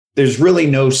There's really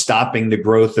no stopping the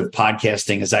growth of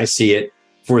podcasting as I see it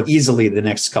for easily the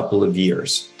next couple of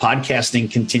years. Podcasting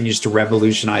continues to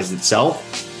revolutionize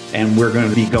itself, and we're going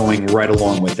to be going right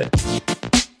along with it.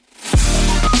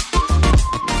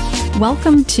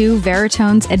 Welcome to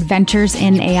Veritone's Adventures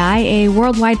in AI, a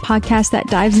worldwide podcast that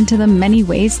dives into the many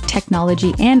ways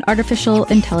technology and artificial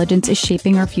intelligence is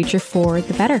shaping our future for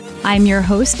the better. I'm your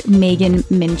host, Megan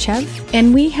Minchev,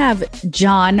 and we have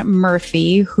John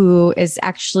Murphy, who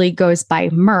goes by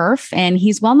Murph, and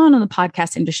he's well known in the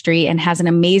podcast industry and has an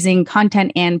amazing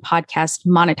content and podcast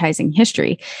monetizing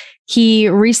history. He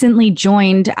recently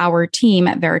joined our team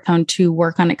at Veritone to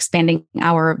work on expanding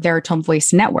our Veritone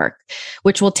Voice Network,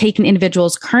 which will take an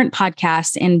individual's current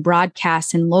podcast and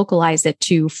broadcast and localize it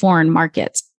to foreign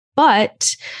markets.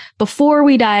 But before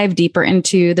we dive deeper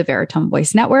into the Veritone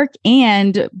Voice Network,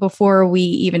 and before we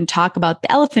even talk about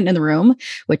the elephant in the room,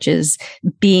 which is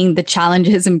being the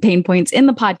challenges and pain points in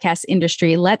the podcast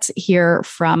industry, let's hear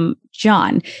from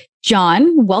John.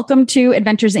 John, welcome to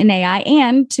Adventures in AI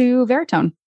and to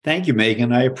Veritone. Thank you,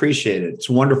 Megan. I appreciate it. It's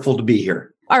wonderful to be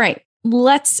here. All right,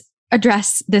 let's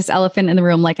address this elephant in the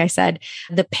room. Like I said,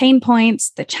 the pain points,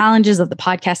 the challenges of the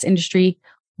podcast industry,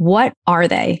 what are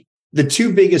they? The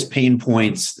two biggest pain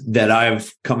points that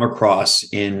I've come across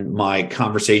in my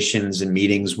conversations and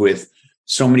meetings with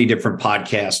so many different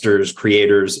podcasters,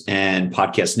 creators, and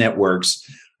podcast networks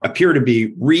appear to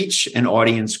be reach and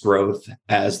audience growth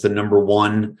as the number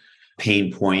one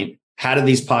pain point. How do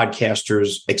these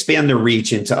podcasters expand their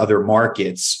reach into other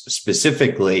markets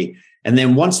specifically? And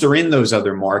then once they're in those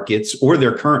other markets or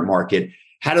their current market,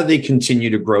 how do they continue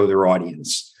to grow their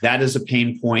audience? That is a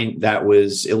pain point that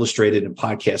was illustrated in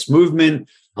Podcast Movement,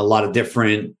 a lot of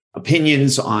different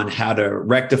opinions on how to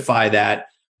rectify that.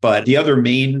 But the other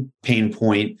main pain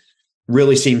point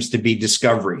really seems to be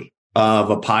discovery of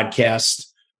a podcast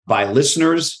by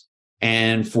listeners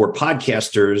and for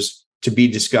podcasters to be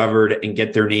discovered and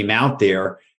get their name out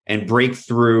there and break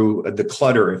through the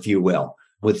clutter, if you will.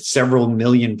 With several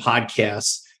million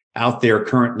podcasts out there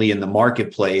currently in the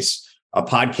marketplace, a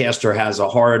podcaster has a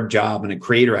hard job and a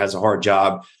creator has a hard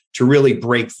job to really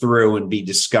break through and be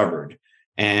discovered.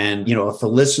 And, if a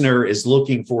listener is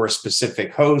looking for a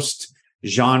specific host,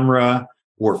 genre,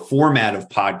 or format of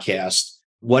podcast,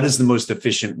 what is the most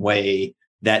efficient way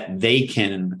that they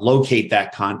can locate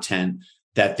that content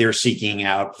that they're seeking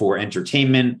out for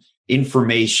entertainment,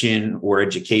 information, or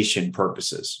education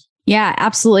purposes? Yeah,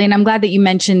 absolutely. And I'm glad that you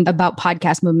mentioned about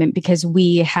Podcast Movement because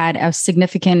we had a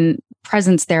significant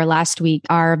presence there last week.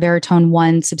 Our Veritone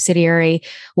One subsidiary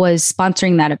was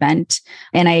sponsoring that event.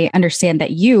 And I understand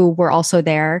that you were also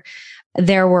there.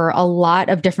 There were a lot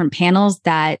of different panels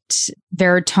that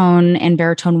Veritone and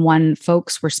Veritone One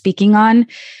folks were speaking on,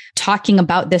 talking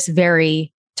about this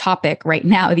very topic right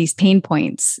now, these pain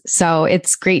points. So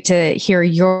it's great to hear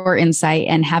your insight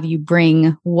and have you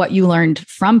bring what you learned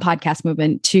from Podcast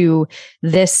Movement to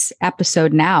this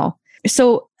episode now.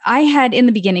 So I had in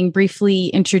the beginning briefly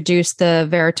introduced the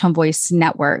Veritone Voice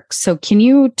Network. So can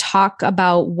you talk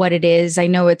about what it is? I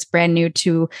know it's brand new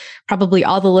to probably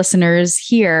all the listeners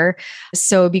here.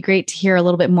 So it'd be great to hear a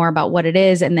little bit more about what it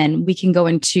is. And then we can go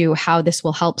into how this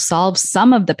will help solve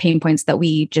some of the pain points that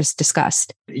we just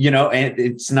discussed. And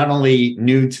it's not only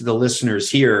new to the listeners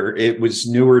here, it was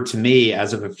newer to me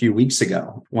as of a few weeks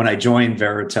ago when I joined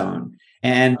Veritone.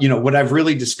 And, what I've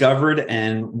really discovered,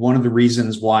 and one of the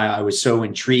reasons why I was so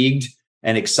intrigued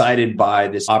and excited by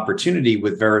this opportunity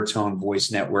with Veritone Voice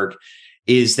Network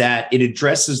is that it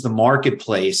addresses the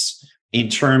marketplace in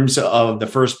terms of the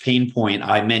first pain point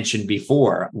I mentioned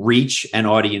before, reach and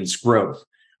audience growth.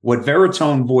 What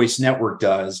Veritone Voice Network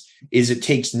does is it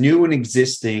takes new and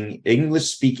existing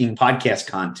English-speaking podcast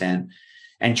content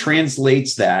and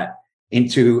translates that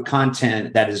into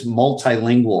content that is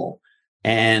multilingual.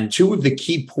 And two of the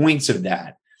key points of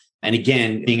that, and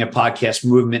again, being a Podcast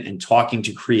Movement and talking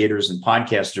to creators and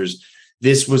podcasters,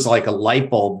 this was like a light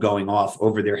bulb going off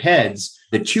over their heads.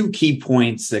 The two key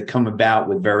points that come about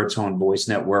with Veritone Voice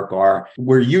Network are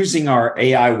we're using our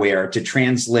AIware to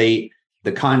translate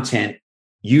the content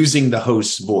using the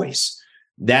host's voice.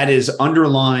 That is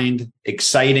underlined,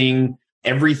 exciting,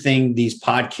 everything these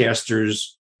podcasters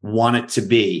want it to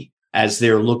be as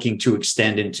they're looking to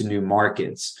extend into new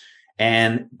markets.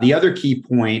 And the other key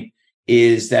point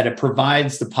is that it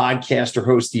provides the podcast or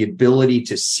host the ability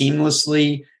to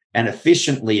seamlessly and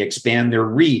efficiently expand their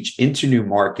reach into new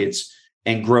markets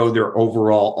and grow their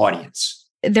overall audience.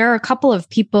 There are a couple of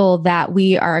people that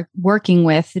we are working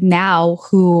with now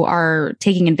who are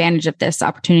taking advantage of this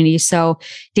opportunity. So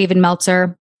David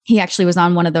Meltzer, he actually was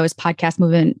on one of those Podcast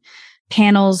Movement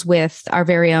panels with our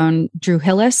very own Drew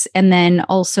Hillis and then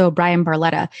also Brian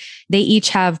Barletta. They each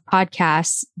have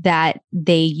podcasts that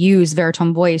they use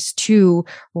Veritone Voice to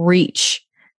reach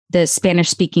the Spanish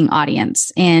speaking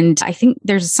audience. And I think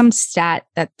there's some stat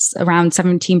that's around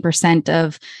 17%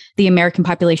 of the American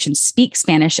population speak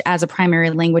Spanish as a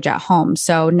primary language at home.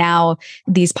 So now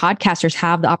these podcasters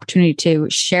have the opportunity to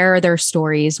share their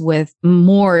stories with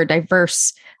more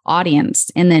diverse audience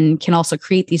and then can also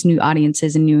create these new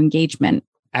audiences and new engagement.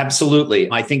 Absolutely.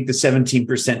 I think the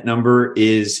 17% number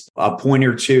is a point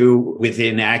or two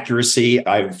within accuracy.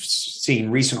 I've seen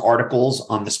recent articles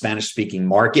on the Spanish speaking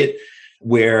market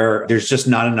where there's just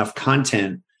not enough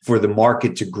content for the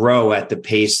market to grow at the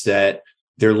pace that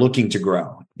they're looking to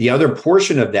grow. The other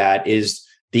portion of that is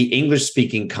the English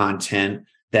speaking content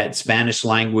that Spanish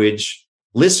language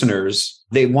listeners,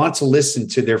 they want to listen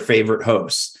to their favorite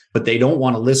hosts, but they don't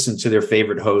want to listen to their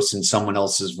favorite hosts in someone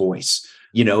else's voice.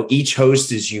 You know, each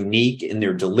host is unique in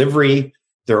their delivery,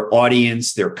 their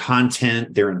audience, their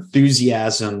content, their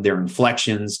enthusiasm, their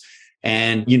inflections.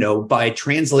 And, you know, by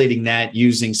translating that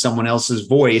using someone else's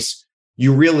voice,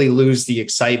 you really lose the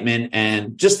excitement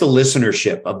and just the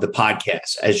listenership of the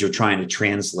podcast as you're trying to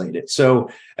translate it. So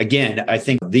again, I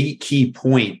think the key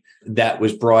point that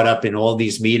was brought up in all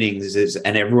these meetings is,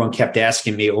 and everyone kept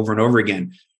asking me over and over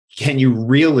again, can you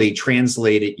really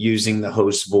translate it using the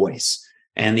host's voice?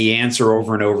 And the answer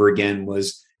over and over again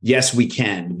was, yes, we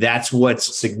can. That's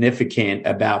what's significant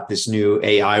about this new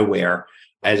AIware.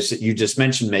 As you just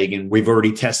mentioned, Megan, we've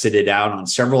already tested it out on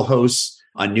several hosts.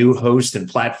 A new host and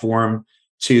platform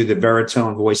to the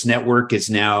Veritone Voice Network is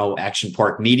now Action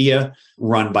Park Media,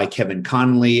 run by Kevin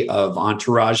Connolly of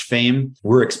Entourage fame.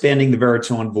 We're expanding the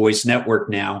Veritone Voice Network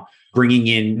now, bringing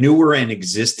in newer and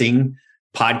existing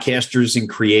podcasters and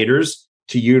creators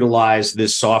to utilize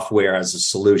this software as a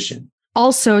solution.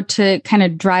 Also, to kind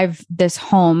of drive this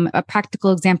home, a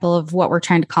practical example of what we're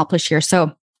trying to accomplish here. So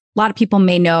a lot of people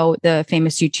may know the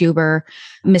famous YouTuber,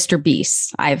 Mr.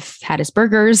 Beast. I've had his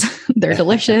burgers. They're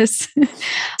delicious.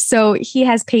 So he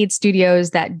has paid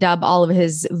studios that dub all of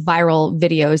his viral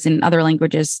videos in other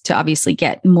languages to obviously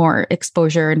get more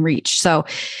exposure and reach. So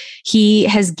he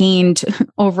has gained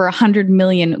over 100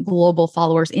 million global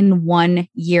followers in 1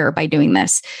 year by doing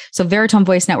this. So Veritone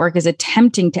Voice Network is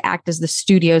attempting to act as the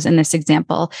studios in this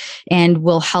example and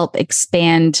will help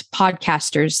expand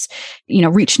podcasters, you know,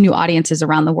 reach new audiences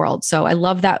around the world. So I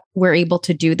love that we're able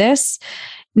to do this.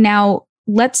 Now,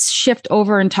 let's shift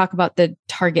over and talk about the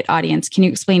target audience. Can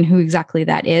you explain who exactly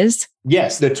that is?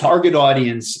 Yes, the target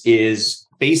audience is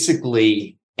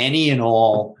basically any and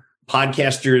all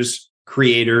podcasters,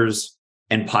 creators,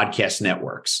 and podcast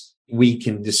networks. We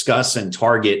can discuss and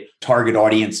target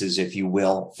audiences, if you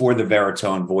will, for the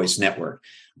Veritone Voice Network,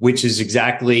 which is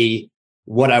exactly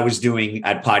what I was doing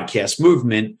at Podcast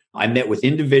Movement. I met with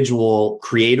individual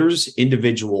creators,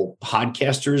 individual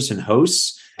podcasters and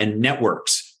hosts, and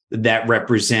networks that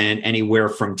represent anywhere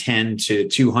from 10 to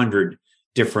 200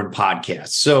 different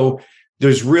podcasts. So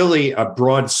there's really a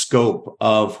broad scope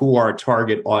of who our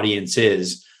target audience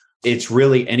is. It's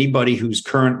really anybody who's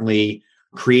currently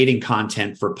creating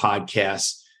content for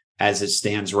podcasts as it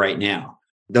stands right now.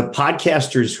 The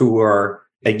podcasters who are,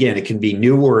 again, it can be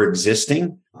new or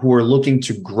existing, who are looking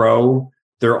to grow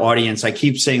their audience. I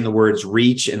keep saying the words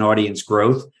reach and audience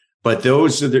growth, but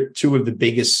those are the two of the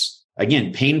biggest,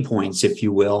 again, pain points, if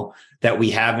you will, that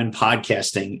we have in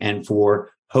podcasting. And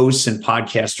for hosts and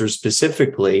podcasters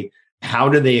specifically, how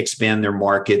do they expand their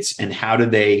markets and how do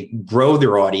they grow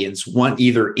their audience, one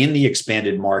either in the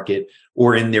expanded market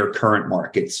or in their current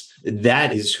markets?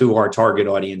 That is who our target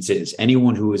audience is,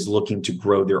 anyone who is looking to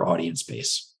grow their audience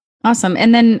base. Awesome.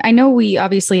 And then I know we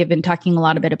obviously have been talking a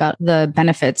lot bit about the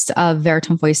benefits of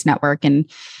Veritone Voice Network and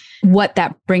what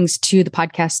that brings to the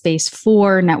podcast space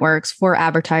for networks, for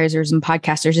advertisers and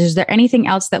podcasters. Is there anything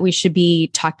else that we should be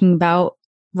talking about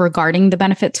regarding the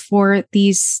benefits for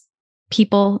these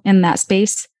people in that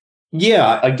space?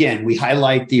 Yeah. Again, we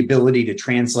highlight the ability to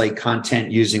translate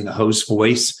content using the host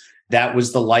voice. That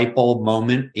was the light bulb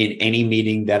moment in any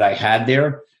meeting that I had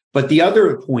there. But the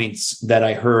other points that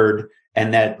I heard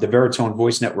and that the Veritone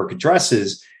Voice Network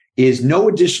addresses is no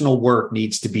additional work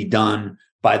needs to be done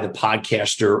by the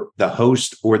podcaster, the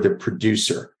host, or the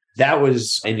producer. That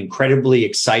was an incredibly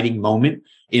exciting moment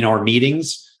in our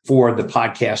meetings for the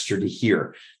podcaster to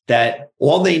hear. That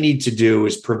all they need to do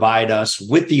is provide us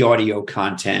with the audio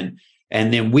content,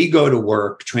 and then we go to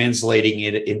work translating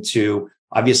it into,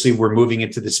 obviously, we're moving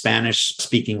into the Spanish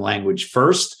speaking language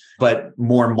first, but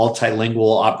more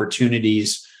multilingual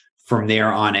opportunities from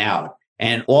there on out.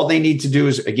 And all they need to do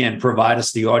is, again, provide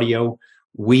us the audio.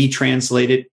 We translate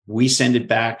it. We send it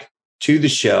back to the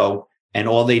show. And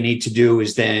all they need to do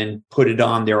is then put it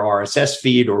on their RSS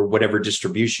feed or whatever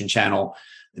distribution channel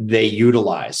they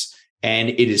utilize. And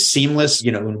it is seamless.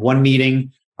 In one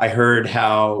meeting, I heard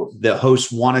how the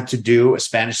host wanted to do a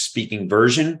Spanish speaking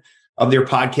version of their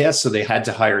podcast. So they had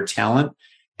to hire talent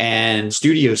and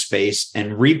studio space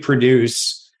and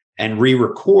reproduce and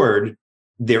re-record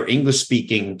their English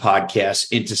speaking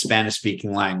podcast into Spanish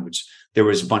speaking language. There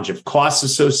was a bunch of costs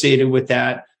associated with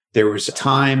that. There was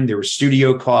time, there was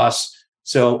studio costs.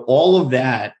 So all of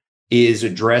that is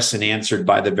addressed and answered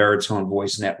by the Veritone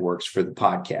Voice Networks for the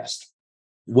podcast.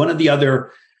 One of the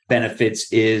other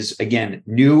benefits is, again,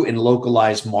 new and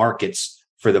localized markets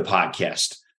for the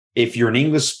podcast. If you're an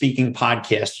English-speaking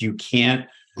podcast, you can't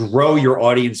grow your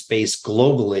audience base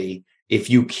globally if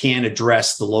you can't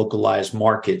address the localized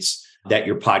markets that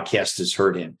your podcast is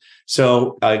heard in.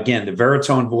 So again, the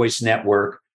Veritone Voice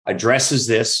Network addresses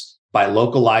this by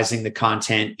localizing the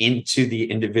content into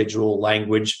the individual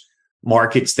language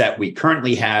markets that we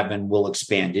currently have and will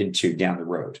expand into down the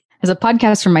road. As a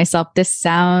podcast for myself,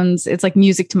 it's like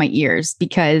music to my ears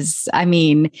because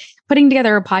putting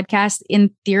together a podcast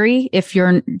in theory, if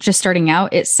you're just starting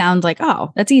out, it sounds like,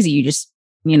 oh, that's easy. You just,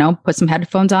 put some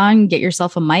headphones on, get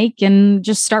yourself a mic and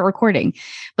just start recording.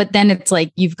 But then it's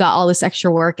like, you've got all this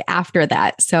extra work after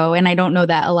that. So, and I don't know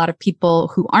that a lot of people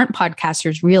who aren't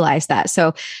podcasters realize that.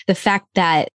 So the fact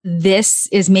that this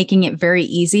is making it very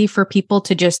easy for people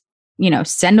to just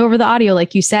send over the audio,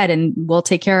 like you said, and we'll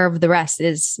take care of the rest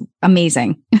is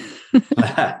amazing.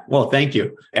 Well, thank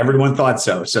you. Everyone thought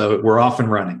so. So we're off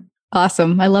and running.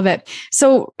 Awesome. I love it.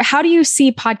 So how do you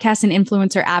see podcast and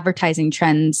influencer advertising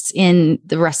trends in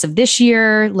the rest of this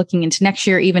year, looking into next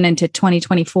year, even into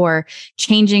 2024,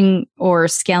 changing or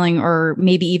scaling, or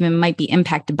maybe even might be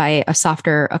impacted by a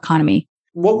softer economy?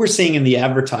 What we're seeing in the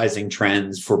advertising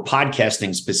trends for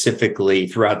podcasting specifically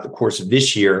throughout the course of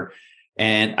this year,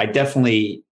 and I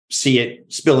definitely see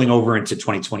it spilling over into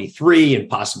 2023 and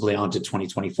possibly onto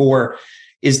 2024,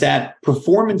 is that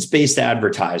performance-based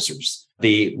advertisers,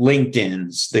 the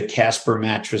LinkedIns, the Casper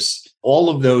Mattress, all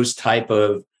of those type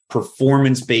of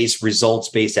performance-based,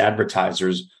 results-based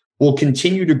advertisers will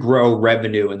continue to grow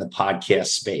revenue in the podcast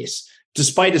space,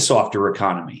 despite a softer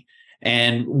economy.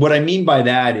 And what I mean by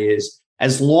that is,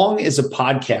 as long as a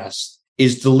podcast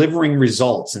is delivering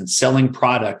results and selling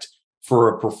product for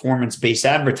a performance-based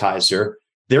advertiser,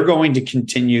 they're going to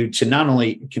continue to not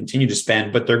only continue to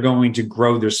spend, but they're going to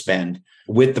grow their spend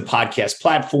with the podcast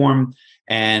platform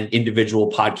and individual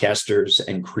podcasters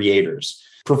and creators.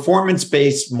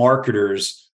 Performance-based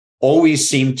marketers always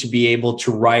seem to be able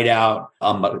to ride out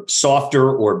a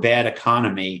softer or bad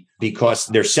economy because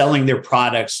they're selling their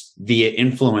products via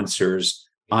influencers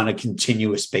on a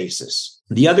continuous basis.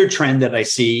 The other trend that I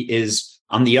see is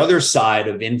on the other side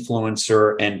of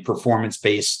influencer and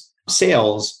performance-based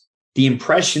sales, the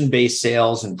impression-based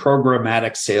sales and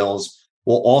programmatic sales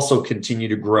will also continue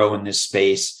to grow in this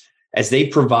space as they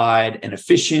provide an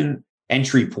efficient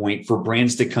entry point for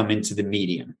brands to come into the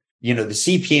medium. The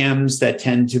CPMs that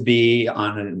tend to be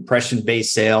on an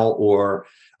impression-based sale or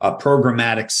a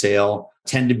programmatic sale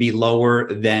tend to be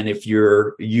lower than if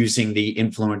you're using the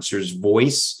influencer's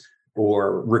voice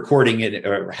or recording it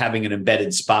or having an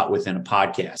embedded spot within a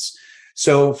podcast.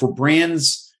 So for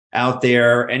brands out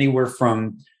there, anywhere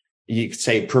from, you could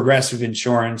say, Progressive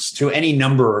Insurance to any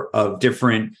number of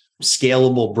different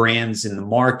scalable brands in the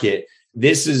market,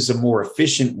 this is a more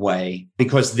efficient way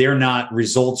because they're not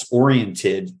results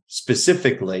oriented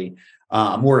specifically,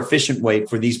 a more efficient way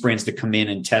for these brands to come in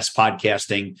and test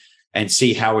podcasting and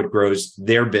see how it grows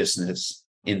their business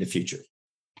in the future.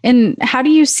 And how do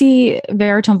you see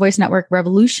Veritone Voice Network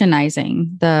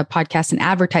revolutionizing the podcast and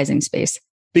advertising space?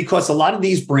 Because a lot of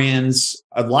these brands,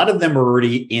 a lot of them are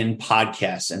already in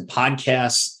podcasts, and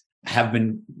podcasts have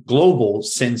been global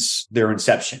since their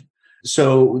inception.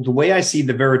 So the way I see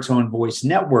the Veritone Voice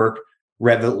Network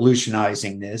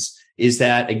revolutionizing this is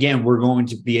that, again, we're going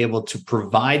to be able to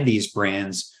provide these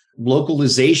brands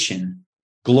localization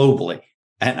globally.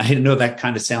 And I know that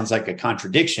kind of sounds like a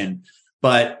contradiction,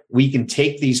 but we can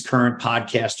take these current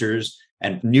podcasters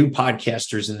and new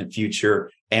podcasters in the future,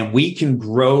 and we can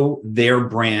grow their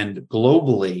brand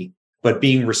globally, but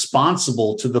being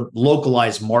responsible to the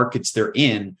localized markets they're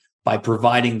in by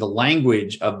providing the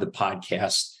language of the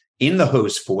podcast in the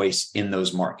host voice in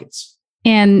those markets.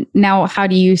 And now, how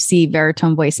do you see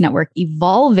Veritone Voice Network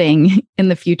evolving in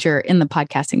the future in the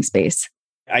podcasting space?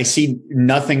 I see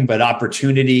nothing but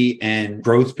opportunity and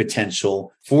growth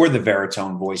potential for the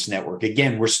Veritone Voice Network.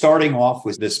 Again, we're starting off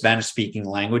with the Spanish-speaking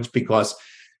language because,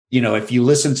 if you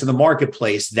listen to the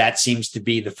marketplace, that seems to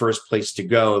be the first place to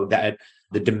go. That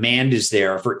The demand is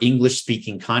there for English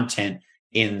speaking content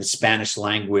in the Spanish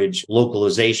language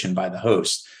localization by the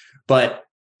host. But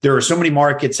there are so many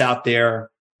markets out there.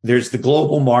 There's the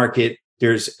global market.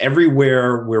 There's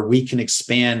everywhere where we can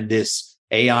expand this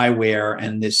AIware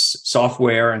and this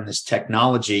software and this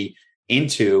technology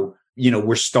into.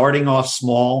 We're starting off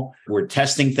small. We're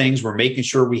testing things. We're making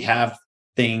sure we have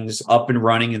things up and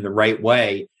running in the right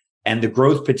way. And the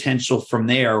growth potential from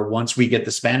there, once we get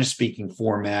the Spanish speaking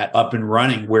format up and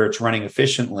running where it's running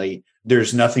efficiently,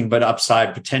 there's nothing but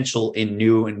upside potential in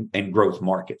new and growth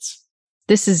markets.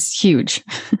 This is huge.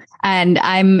 And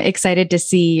I'm excited to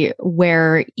see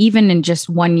where, even in just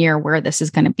 1 year, where this is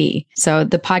going to be. So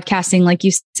the podcasting, like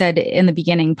you said in the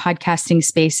beginning, podcasting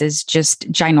space is just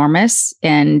ginormous.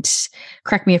 And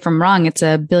correct me if I'm wrong, it's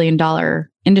 $1 billion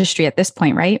industry at this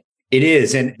point, right? It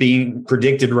is, and being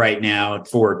predicted right now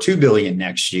for $2 billion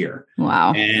next year.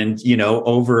 Wow. And,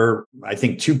 over, I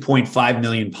think, 2.5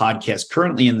 million podcasts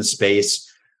currently in the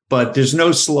space, but there's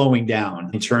no slowing down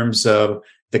in terms of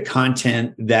the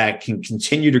content that can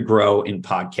continue to grow in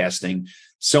podcasting.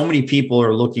 So many people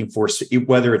are looking for,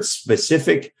 whether it's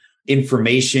specific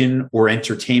information or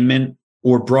entertainment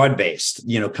or broad-based,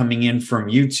 coming in from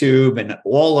YouTube and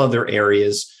all other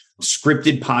areas,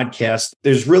 scripted podcasts.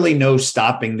 There's really no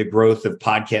stopping the growth of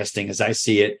podcasting as I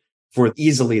see it for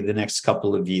easily the next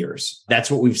couple of years. That's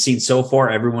what we've seen so far.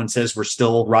 Everyone says we're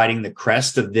still riding the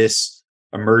crest of this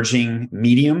emerging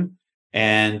medium.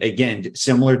 And again,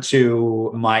 similar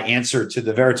to my answer to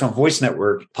the Veritone Voice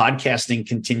Network, podcasting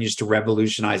continues to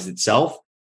revolutionize itself,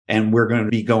 and we're going to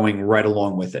be going right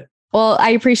along with it. Well,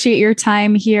 I appreciate your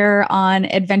time here on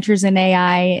Adventures in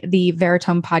AI, the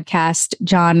Veritone podcast,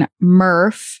 John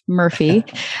Murphy.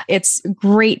 It's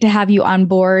great to have you on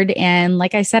board. And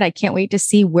like I said, I can't wait to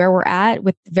see where we're at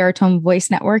with Veritone Voice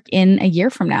Network in a year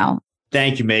from now.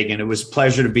 Thank you, Megan. It was a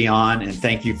pleasure to be on, and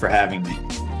thank you for having me.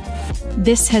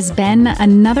 This has been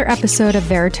another episode of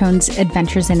Veritone's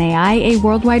Adventures in AI, a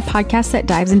worldwide podcast that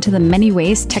dives into the many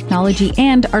ways technology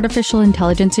and artificial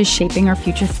intelligence is shaping our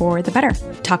future for the better.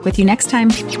 Talk with you next time.